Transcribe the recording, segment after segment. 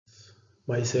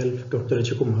Myself, Dr.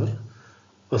 Ajay Kumar,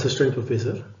 Assistant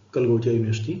Professor, Kalgotia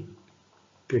University,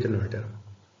 Greater Noida.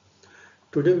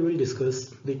 Today we will discuss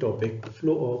the topic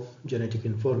flow of genetic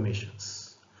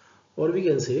informations, or we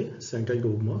can say central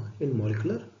dogma in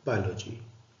molecular biology.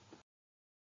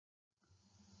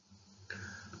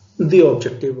 The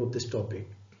objective of this topic.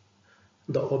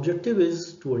 The objective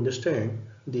is to understand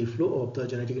the flow of the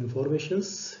genetic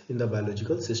informations in the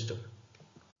biological system.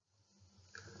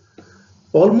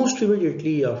 Almost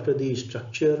immediately after the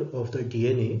structure of the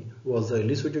DNA was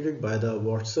elucidated by the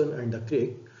Watson and the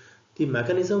Crick, the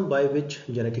mechanism by which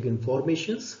genetic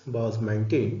informations was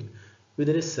maintained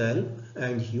within a cell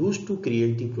and used to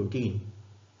create the protein.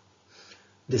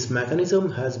 This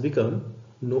mechanism has become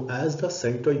known as the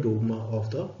central dogma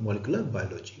of the molecular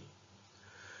biology.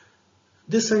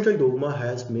 This central dogma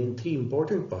has main three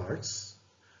important parts.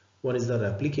 One is the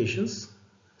replications,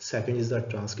 second is the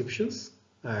transcriptions,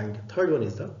 and third one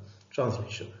is the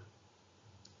translation.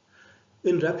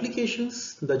 In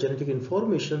replications, the genetic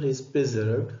information is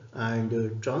preserved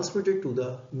and transmitted to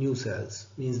the new cells,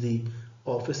 means the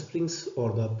offsprings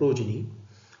or the progeny,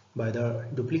 by the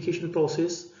duplication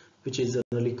process, which is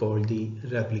generally called the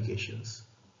replications.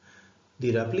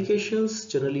 The replications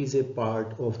generally is a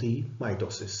part of the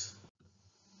mitosis.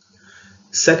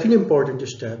 Second important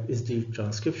step is the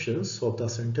transcriptions of the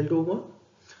central dogma,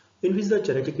 in which the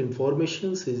genetic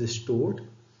information is stored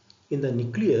in the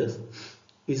nucleus,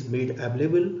 is made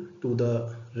available to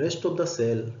the rest of the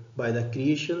cell by the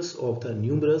creations of the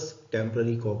numerous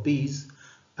temporary copies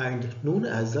and known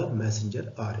as the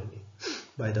messenger RNA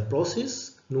by the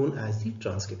process known as the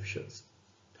transcriptions.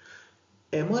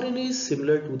 mRNA is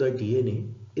similar to the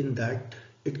DNA in that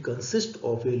it consists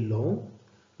of a long,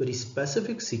 very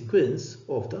specific sequence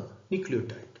of the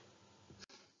nucleotide.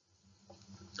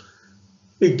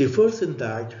 It differs in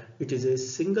that it is a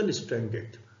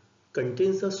single-stranded,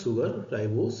 contains the sugar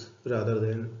ribose rather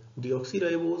than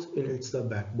deoxyribose in its the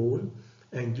backbone,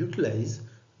 and utilize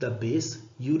the base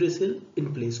uracil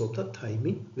in place of the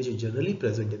thymine, which is generally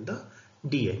present in the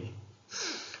DNA.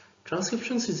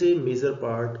 Transcriptions is a major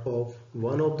part of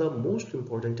one of the most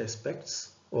important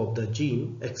aspects of the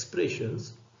gene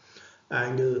expressions,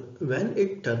 and when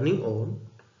it turning on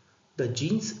the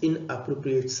genes in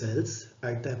appropriate cells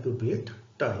at the appropriate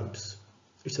times.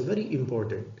 It's a very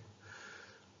important.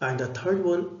 And the third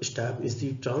one step is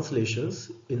the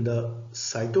translations. In the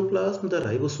cytoplasm, the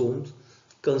ribosomes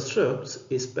constructs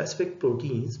a specific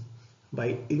proteins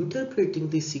by interpreting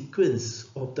the sequence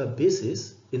of the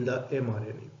bases in the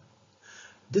mRNA.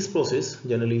 This process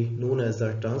generally known as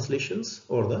the translations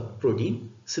or the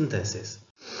protein synthesis.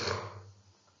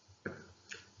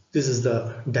 This is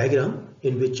the diagram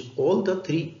in which all the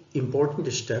three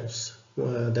important steps,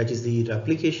 that is the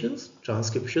replications,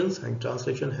 transcriptions and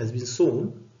translation, has been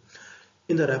shown.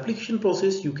 In the replication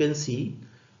process, you can see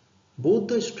both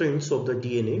the strands of the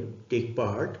DNA take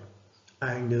part,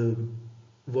 and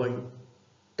one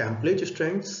template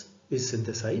strands is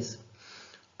synthesized,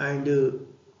 and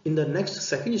in the next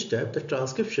second step, the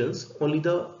transcriptions, only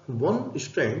the one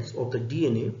strands of the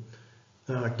DNA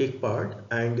take part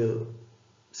and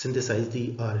synthesize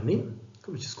the RNA,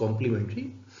 which is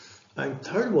complementary. And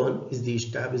third one is the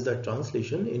step is the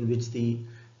translation, in which the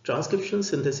transcription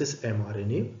synthesis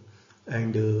mRNA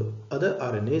and other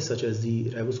RNA such as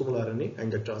the ribosomal RNA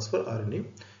and the transfer RNA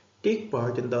take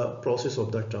part in the process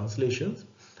of the translations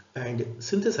and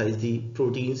synthesize the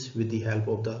proteins with the help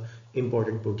of the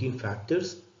important protein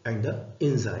factors and the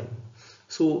enzyme.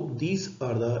 So these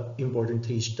are the important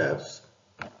three steps.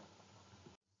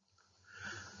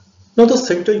 Now the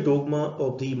central dogma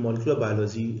of the molecular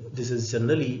biology, this is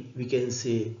generally, we can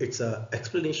say, it's a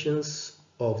explanations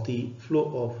of the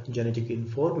flow of genetic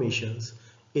informations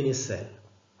in a cell.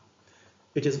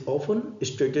 It is often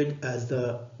stated as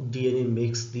the DNA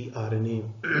makes the RNA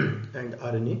and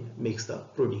RNA makes the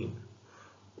protein.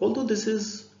 Although this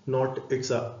is not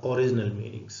its original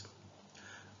meanings.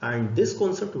 And this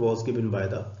concept was given by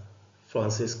the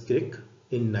Francis Crick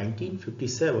in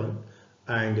 1957,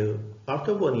 and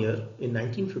after 1 year in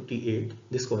 1958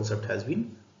 this concept has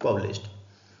been published.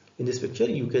 In this picture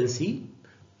you can see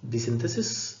the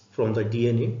synthesis from the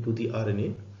DNA to the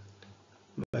RNA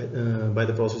by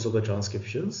the process of the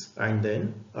transcriptions, and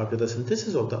then after the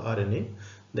synthesis of the RNA,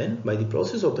 then by the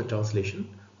process of the translation,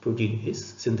 protein is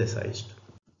synthesized.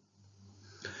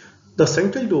 The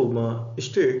central dogma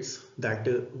states that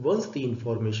once the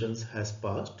information has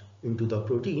passed into the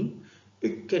protein,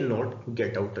 it cannot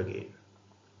get out again.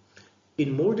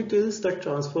 In more details, the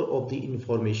transfer of the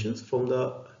informations from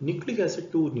the nucleic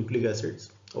acid to nucleic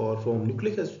acids or from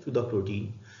nucleic acid to the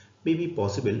protein may be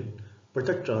possible, but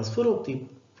the transfer of the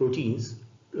proteins,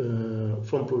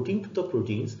 from protein to the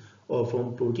proteins or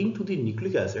from protein to the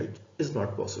nucleic acid is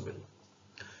not possible.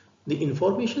 The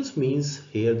informations means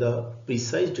here the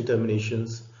precise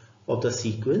determinations of the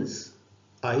sequence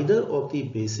either of the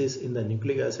bases in the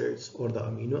nucleic acids or the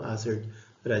amino acid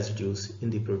residues in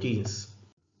the proteins.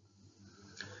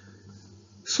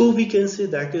 So we can say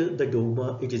that the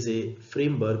dogma, it is a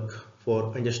framework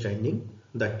for understanding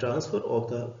the transfer of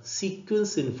the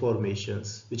sequence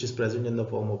informations which is present in the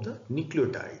form of the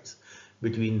nucleotides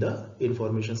between the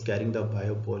informations carrying the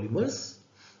biopolymers.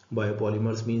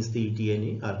 Biopolymers means the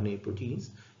DNA, RNA, proteins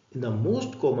in the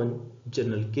most common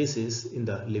general cases in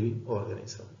the living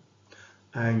organism.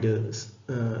 And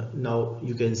now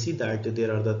you can see that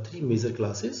there are the three major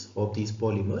classes of these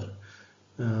polymer.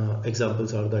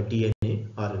 Examples are the DNA,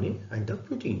 RNA and the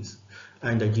proteins.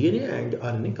 And the DNA and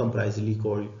RNA comprisely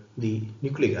called the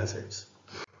nucleic acids.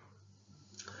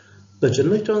 The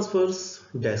general transfers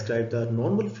describe the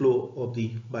normal flow of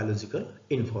the biological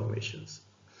informations.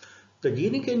 The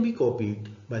DNA can be copied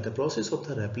by the process of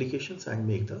the replications and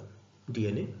make the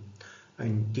DNA.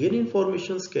 And DNA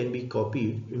informations can be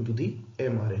copied into the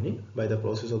mRNA by the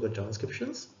process of the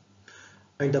transcriptions.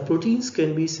 And the proteins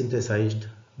can be synthesized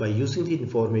by using the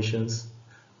informations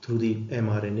through the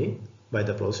mRNA by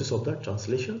the process of the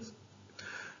translations.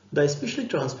 The special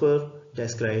transfer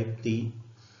describe the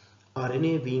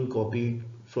RNA being copied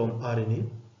from RNA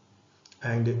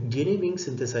and DNA being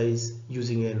synthesized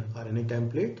using an RNA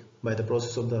template by the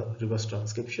process of the reverse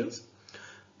transcriptions,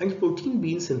 and protein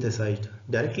being synthesized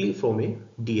directly from a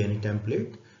DNA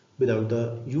template without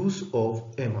the use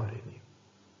of mRNA.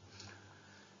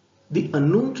 The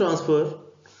unknown transfer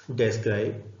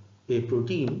describe a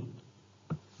protein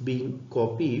being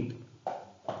copied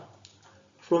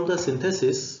from the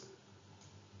synthesis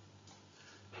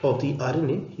of the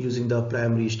RNA using the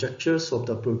primary structures of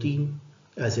the protein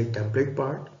as a template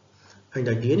part, and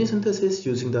the DNA synthesis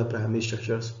using the primary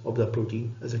structures of the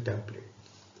protein as a template.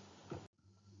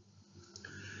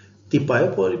 The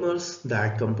biopolymers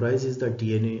that comprises the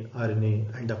DNA,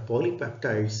 RNA and the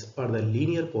polypeptides are the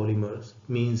linear polymers,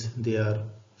 means they are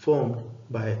formed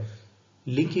by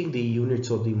linking the units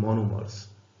of the monomers.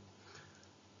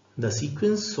 The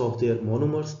sequence of their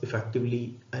monomers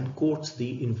effectively encodes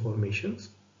the informations.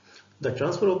 The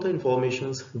transfer of the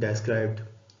informations described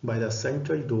by the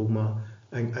central dogma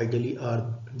and ideally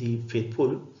are the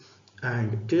faithful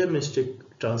and deterministic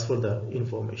transfer the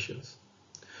informations,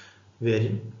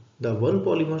 wherein the one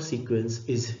polymer sequence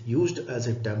is used as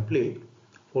a template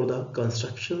for the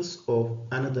constructions of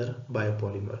another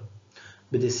biopolymer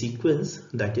with a sequence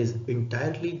that is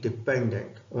entirely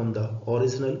dependent on the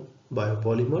original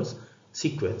biopolymer's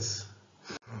sequence.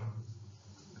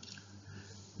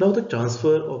 Now the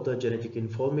transfer of the genetic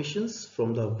informations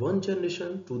from the one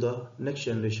generation to the next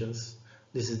generations.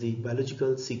 This is the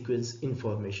biological sequence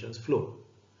informations flow.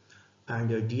 And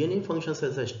DNA functions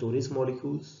as a storage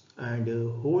molecules and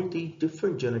hold the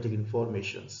different genetic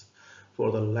informations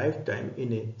for the lifetime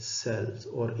in a cells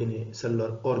or in a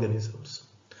cellular organisms.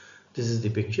 This is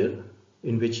the picture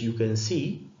in which you can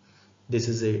see this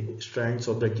is a strands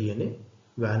of the DNA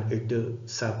when it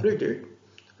separated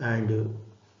and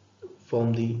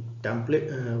from the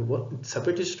template,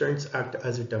 separated strands act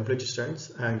as a template strands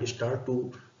and start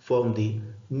to form the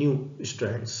new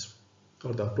strands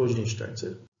or the progeny strands.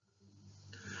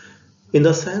 In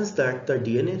the sense that the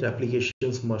DNA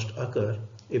replications must occur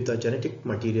if the genetic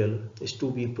material is to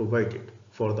be provided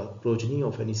for the progeny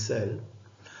of any cell,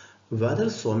 whether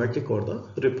somatic or the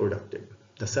reproductive.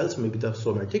 The cells may be the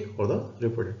somatic or the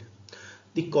reproductive.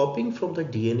 The copying from the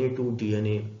DNA to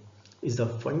DNA is the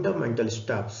fundamental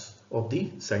steps of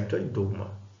the central dogma.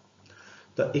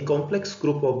 A complex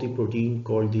group of the protein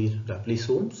called the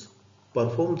replisomes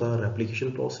perform the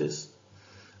replication process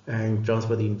and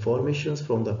transfer the informations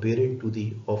from the parent to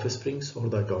the offsprings or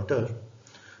the daughter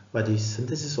by the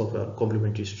synthesis of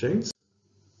complementary strands.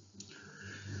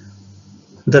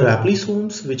 The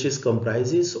replisomes, which is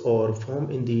comprises or form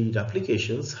in the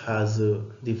replications, has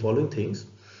the following things.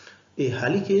 A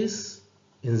helicase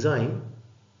enzyme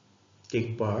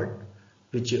take part,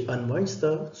 which unwinds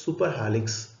the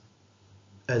superhelix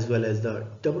as well as the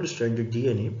double-stranded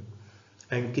DNA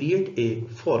and create a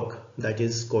fork that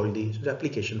is called the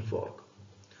replication fork.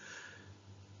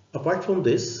 Apart from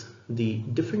this, the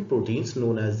different proteins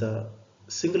known as the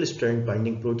single strand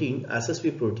binding protein,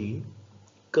 SSB protein,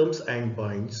 comes and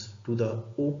binds to the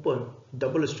open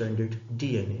double-stranded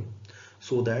DNA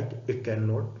so that it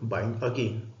cannot bind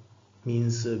again.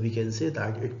 Means we can say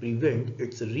that it prevents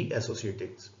its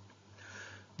reassociating.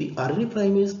 The RNA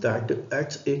primerase that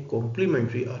adds a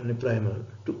complementary RNA primer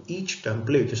to each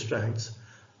template strands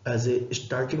as a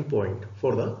starting point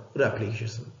for the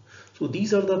replication. So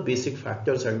these are the basic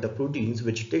factors and the proteins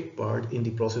which take part in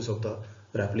the process of the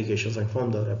replications and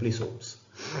form the replisomes.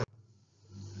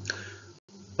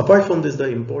 Apart from this, the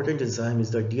important enzyme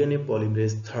is the DNA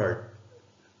polymerase III.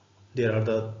 There are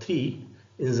the three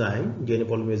enzymes, DNA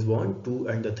polymerase 1, 2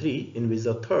 and the 3, in which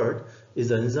the third is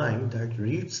the enzyme that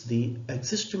reads the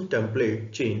existing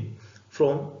template chain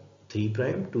from 3'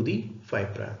 to the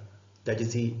 5'. That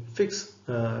is the fixed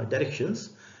directions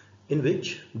in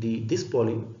which this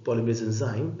polymerase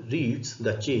enzyme reads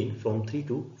the chain from 3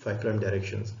 to 5'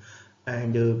 directions.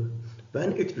 And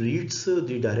when it reads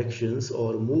the directions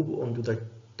or move onto the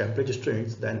template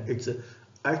strands, then it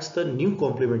adds the new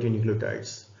complementary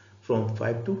nucleotides from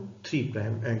 5 to 3'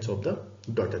 ends of the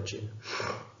daughter chain.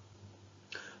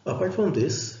 Apart from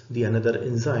this, the another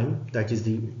enzyme, that is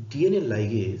the DNA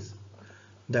ligase,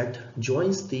 that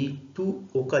joins the two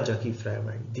Okazaki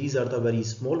fragments. These are the very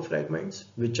small fragments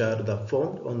which are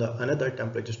formed on the another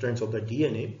template strands of the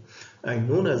DNA and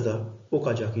known as the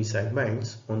Okazaki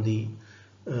segments on the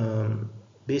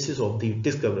basis of the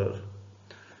discoverer.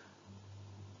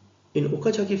 In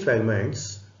Okazaki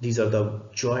fragments, these are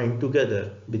joined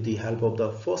together with the help of the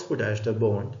phosphodiester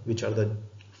bond, which are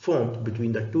formed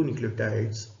between the two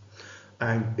nucleotides,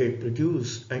 and it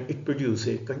produces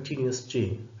a continuous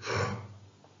chain.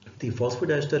 The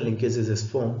phosphodiester linkages is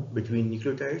formed between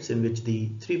nucleotides in which the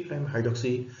 3'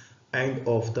 hydroxy end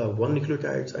of the one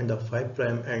nucleotides and the 5'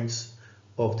 ends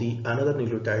of the another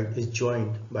nucleotide is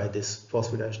joined by this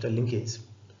phosphodiester linkage,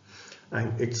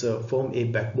 and it's form a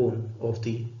backbone of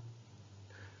the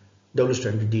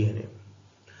double-stranded DNA.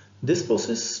 This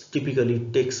process typically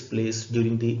takes place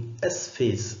during the S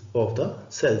phase of the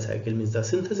cell cycle, means the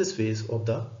synthesis phase of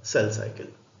the cell cycle.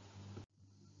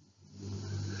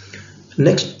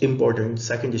 Next important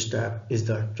second step is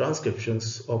the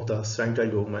transcriptions of the central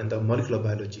dogma in the molecular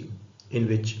biology, in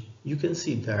which you can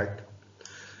see that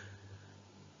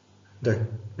the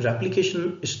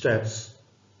replication steps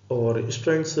or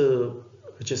strands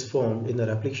which is formed in the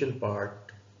replication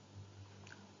part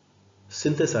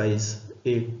synthesize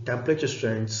a template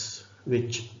strands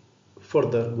which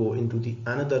further go into the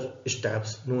another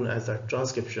steps known as the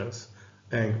transcriptions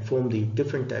and form the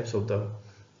different types of the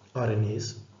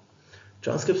RNAs.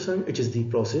 Transcription, it is the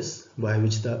process by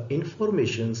which the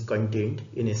informations contained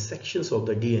in a sections of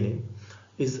the DNA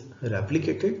is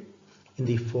replicated in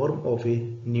the form of a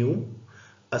new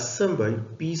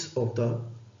assembled piece of the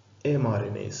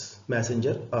mRNAs,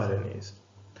 messenger RNAs.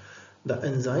 The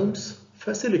enzymes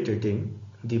facilitating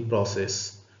the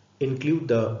process include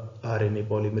the RNA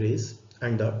polymerase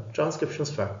and the transcription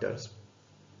factors.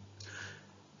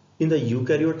 In the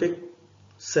eukaryotic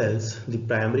cells, the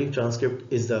primary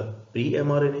transcript is the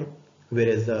pre-mRNA,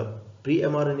 whereas the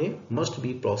pre-mRNA must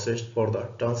be processed for the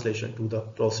translation to the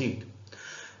proceed.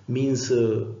 Means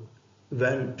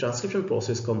when transcription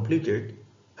process completed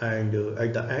and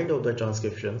at the end of the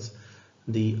transcriptions,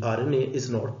 the RNA is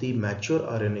not the mature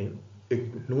RNA.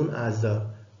 It known as the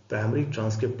primary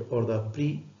transcript or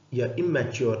the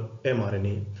immature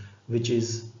mRNA, which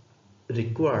is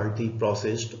required the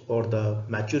processed or the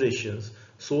maturations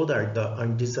so that the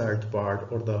undesired part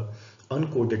or the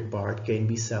uncoded part can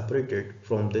be separated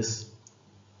from this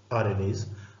RNAs,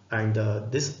 and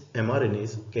this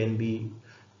mRNAs can be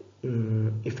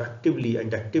effectively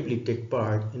and actively take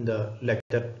part in the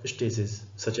later stages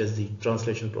such as the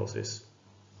translation process.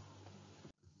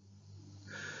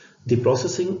 The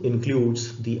processing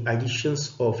includes the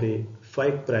additions of a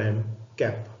 5'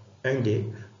 cap and a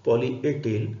poly-A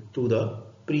tail to the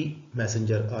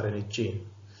pre-messenger RNA chain.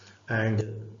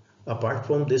 And apart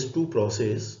from these two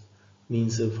processes,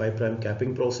 means 5'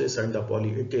 capping process and the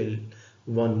poly-A tail,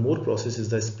 one more process is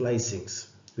the splicings,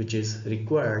 which is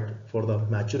required for the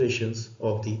maturations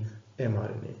of the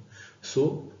mRNA.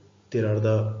 So there are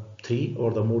the three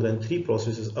or the more than three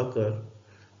processes occur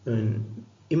in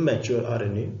immature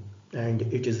RNA, and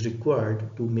it is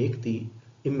required to make the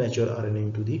immature RNA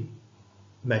into the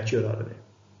mature RNA.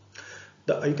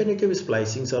 The alternative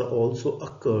splicings are also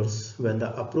occurs when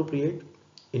the appropriate,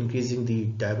 increasing the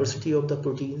diversity of the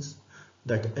proteins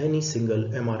that any single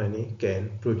mRNA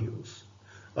can produce.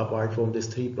 Apart from these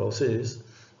three processes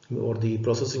or the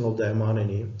processing of the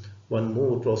mRNA, one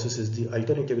more process is the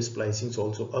alternative splicings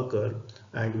also occur,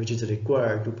 and which is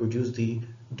required to produce the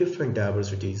different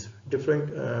diversities,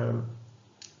 different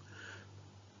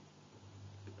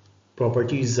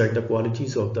properties and the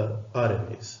qualities of the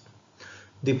RNAs.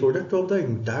 The product of the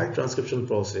entire transcription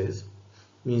process,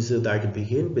 means that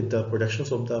begin with the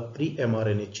productions of the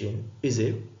pre-mRNA chain, is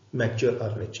a mature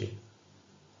RNA chain.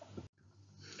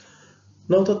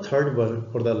 Now the third one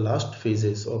or the last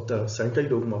phases of the central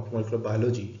dogma of molecular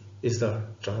biology is the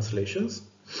translations.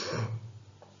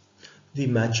 The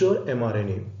mature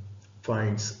mRNA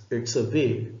finds its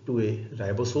way to a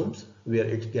ribosomes where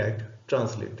it gets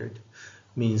translated.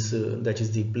 Means that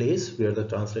is the place where the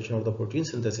translation of the protein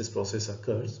synthesis process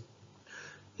occurs.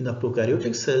 In the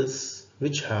prokaryotic cells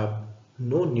which have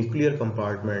no nuclear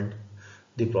compartment,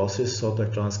 the process of the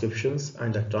transcriptions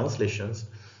and the translations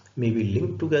may be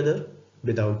linked together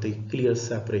without the clear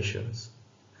separations.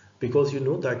 Because you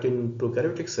know that in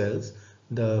prokaryotic cells,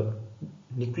 the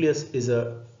nucleus is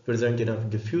present in a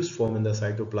diffused form in the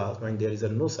cytoplasm, and there is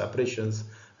no separations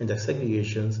and the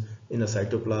segregations in the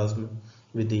cytoplasm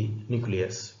with the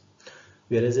nucleus.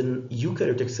 Whereas in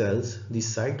eukaryotic cells, the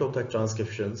site of the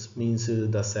transcriptions, means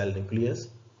the cell nucleus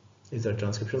is the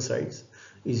transcription sites,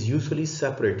 is usually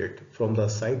separated from the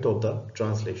site of the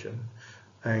translation,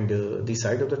 and the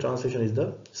site of the translation is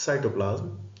the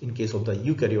cytoplasm in case of the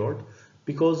eukaryote,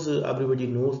 because everybody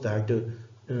knows that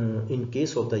in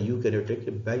case of the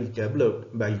eukaryotic, well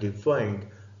developed, well defined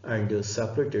and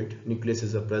separated nucleus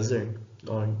is present,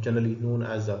 or generally known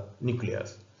as the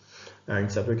nucleus,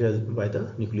 and separated by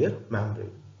the nuclear membrane.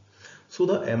 So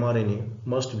the mRNA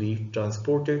must be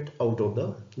transported out of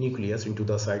the nucleus into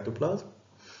the cytoplasm,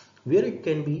 where it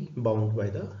can be bound by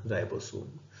the ribosome.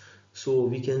 So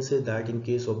we can say that in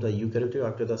case of the eukaryotic,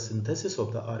 after the synthesis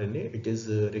of the RNA, it is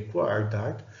required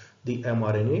that the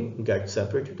mRNA get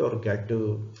separated or get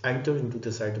enter into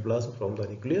the cytoplasm from the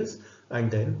nucleus and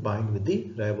then bind with the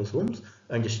ribosomes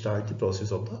and start the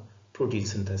process of the protein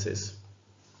synthesis.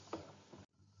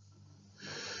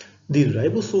 The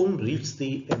ribosome reads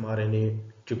the mRNA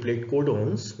triplet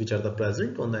codons which are the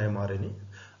present on the mRNA,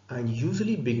 and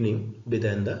usually beginning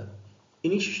within the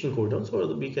initiation codons,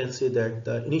 or we can say that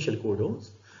the initial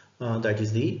codons, that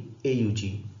is the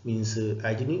AUG, means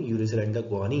adenine, uracil and the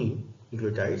guanine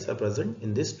nucleotides are present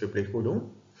in this triplet codon,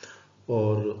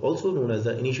 or also known as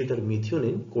the initiator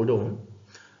methionine codon,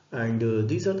 and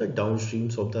these are the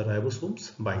downstreams of the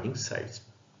ribosomes binding sites,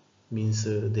 means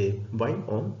they bind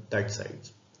on that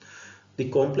sites. The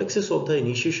complexes of the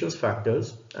initiation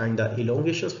factors and the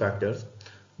elongation factors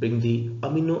bring the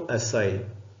amino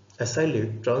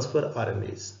acylate transfer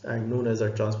RNAs, and known as the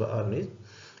transfer RNAs,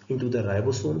 into the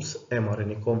ribosomes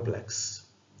mRNA complex.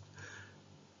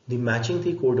 The matching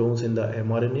the codons in the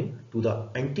mRNA to the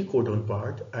anticodon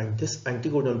part, and this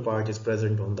anticodon part is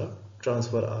present on the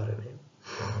transfer RNA.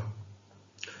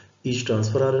 Each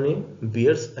transfer RNA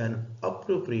bears an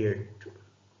appropriate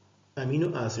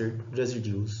amino acid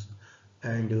residues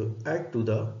and add to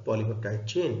the polypeptide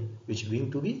chain, which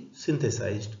being to be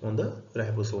synthesized on the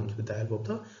ribosomes with the help of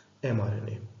the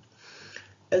mRNA.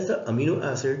 As the amino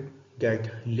acid get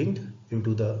linked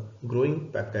into the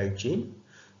growing peptide chain,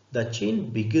 the chain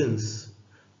begins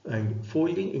and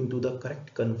folding into the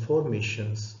correct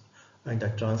conformations, and the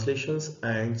translations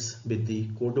ends with the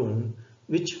codon,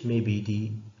 which may be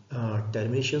the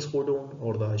terminations codon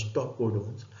or the stop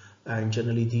codons, and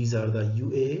generally these are the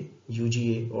UAA,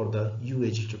 UGA or the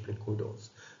UAG triplet codons.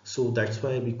 So that's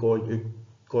why we call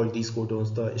these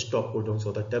codons the stop codons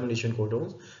or the termination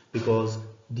codons, because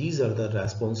these are the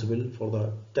responsible for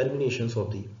the terminations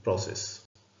of the process.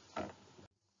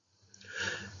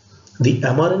 The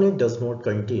mRNA does not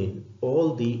contain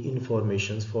all the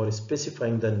informations for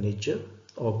specifying the nature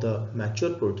of the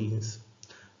mature proteins.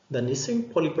 The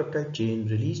nascent polypeptide chain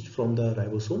released from the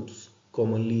ribosomes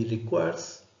commonly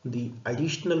requires the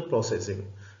additional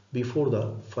processing before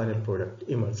the final product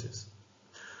emerges.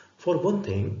 For one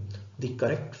thing, the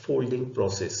correct folding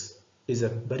process is a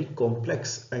very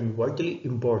complex and vitally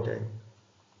important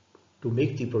to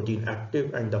make the protein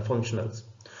active and the functionals.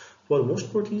 For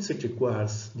most proteins, it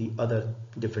requires the other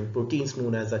different proteins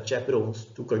known as the chaperones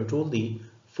to control the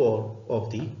form of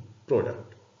the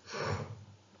product.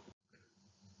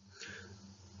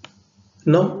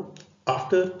 Now,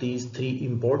 after these three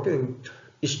important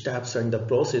steps and the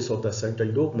process of the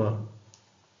central dogma,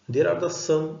 there are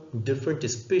some different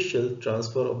special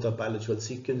transfer of the biological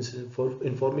sequence for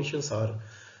informations are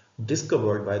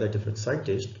discovered by the different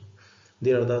scientists.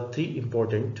 There are the three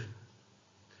important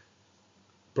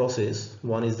process.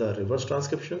 One is the reverse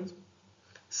transcriptions,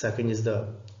 second is the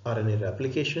RNA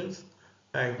replications,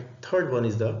 and third one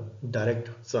is the direct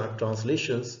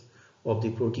translations of the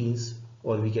proteins,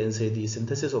 or we can say the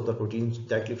synthesis of the proteins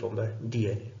directly from the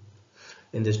DNA.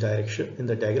 In this direction, in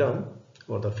the diagram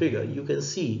or the figure, you can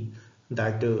see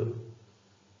that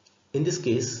in this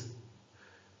case,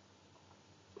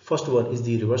 first one is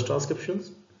the reverse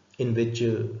transcriptions, in which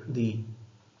the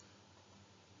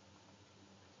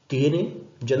DNA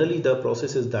Generally, the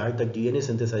process is that the DNA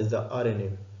synthesizes the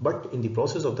RNA, but in the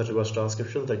process of the reverse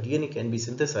transcription, the DNA can be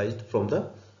synthesized from the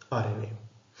RNA.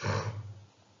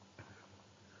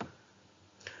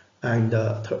 And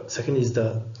the second is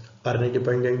the RNA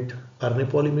dependent RNA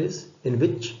polymerase, in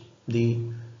which the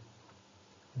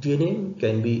DNA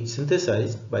can be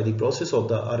synthesized by the process of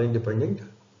the RNA dependent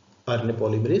RNA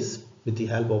polymerase with the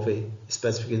help of a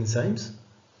specific enzymes.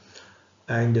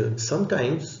 And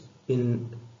sometimes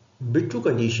in vitro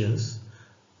conditions,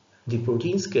 the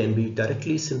proteins can be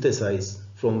directly synthesized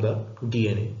from the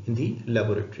DNA in the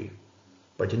laboratory.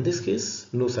 But in this case,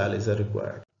 no cells are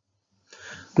required.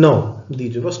 Now, the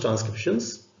reverse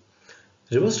transcriptions.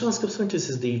 Reverse transcription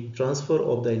is the transfer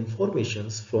of the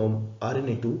informations from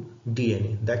RNA to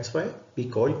DNA. That's why we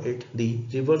call it the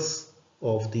reverse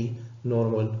of the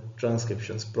normal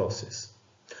transcriptions process.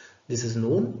 This is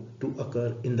known to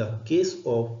occur in the case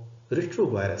of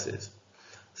retroviruses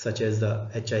such as the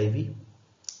HIV,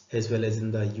 as well as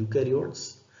in the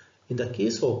eukaryotes, in the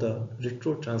case of the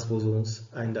retrotransposons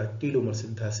and the telomere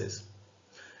synthesis.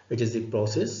 It is the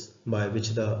process by which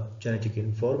the genetic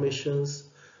informations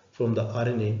from the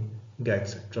RNA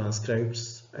gets transcribed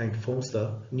and forms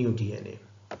the new DNA.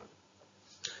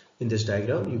 In this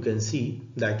diagram, you can see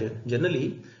that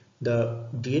generally the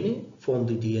DNA forms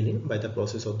the DNA by the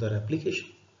process of the replication.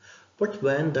 But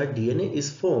when the DNA is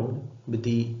formed with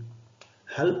the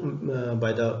help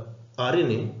by the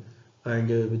RNA and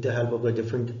with the help of a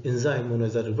different enzyme known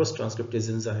as the reverse transcriptase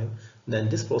enzyme, then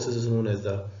this process is known as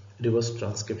the reverse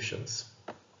transcriptions.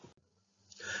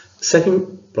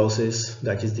 Second process,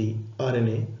 that is the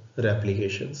RNA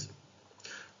replications,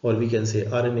 or we can say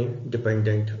RNA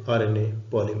dependent RNA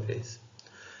polymerase.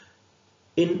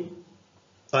 In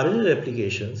RNA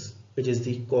replications, it is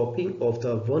the copying of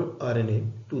the one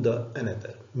RNA to the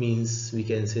another. Means we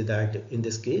can say that in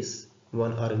this case,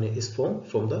 one RNA is formed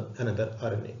from the another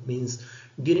RNA. Means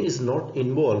DNA is not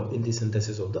involved in the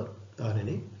synthesis of the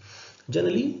RNA.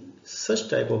 Generally, such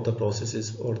type of the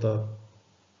processes or the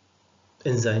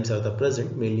enzymes are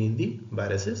present mainly in the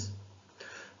viruses.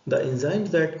 The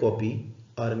enzymes that copy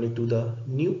RNA to the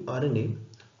new RNA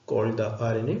called the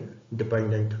RNA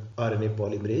dependent RNA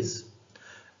polymerase,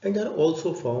 and are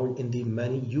also found in the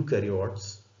many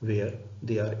eukaryotes where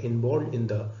they are involved in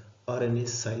the RNA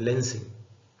silencing,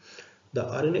 the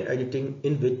RNA editing,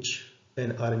 in which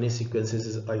an RNA sequence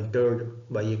is altered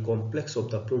by a complex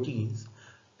of the proteins,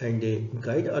 and a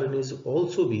guide RNA is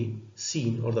also be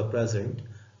seen or the present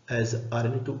as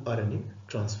RNA to RNA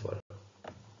transfer.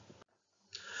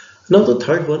 Now the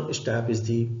third one step is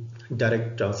the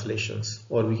direct translations,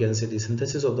 or we can say the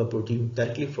synthesis of the protein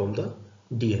directly from the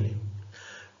DNA.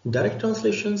 Direct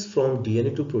translations from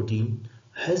DNA to protein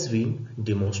has been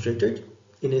demonstrated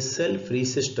in a cell-free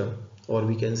system, or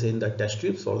we can say in the test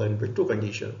tubes or the in vitro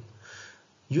condition,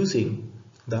 using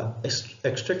the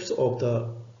extracts of the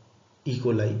E.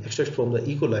 coli, extracts from the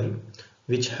E. coli,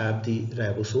 which have the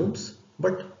ribosomes,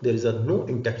 but there is no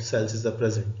intact cells is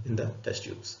present in the test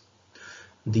tubes.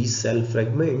 These cell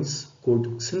fragments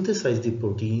could synthesize the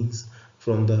proteins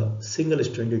from the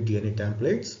single-stranded DNA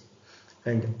templates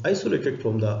and isolate it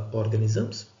from the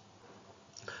organisms,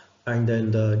 and then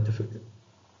the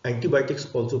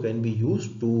antibiotics also can be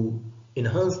used to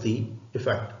enhance the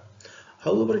effect.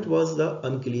 However, it was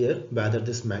unclear whether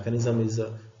this mechanism is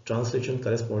a translation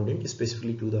corresponding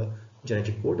specifically to the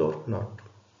genetic code or not.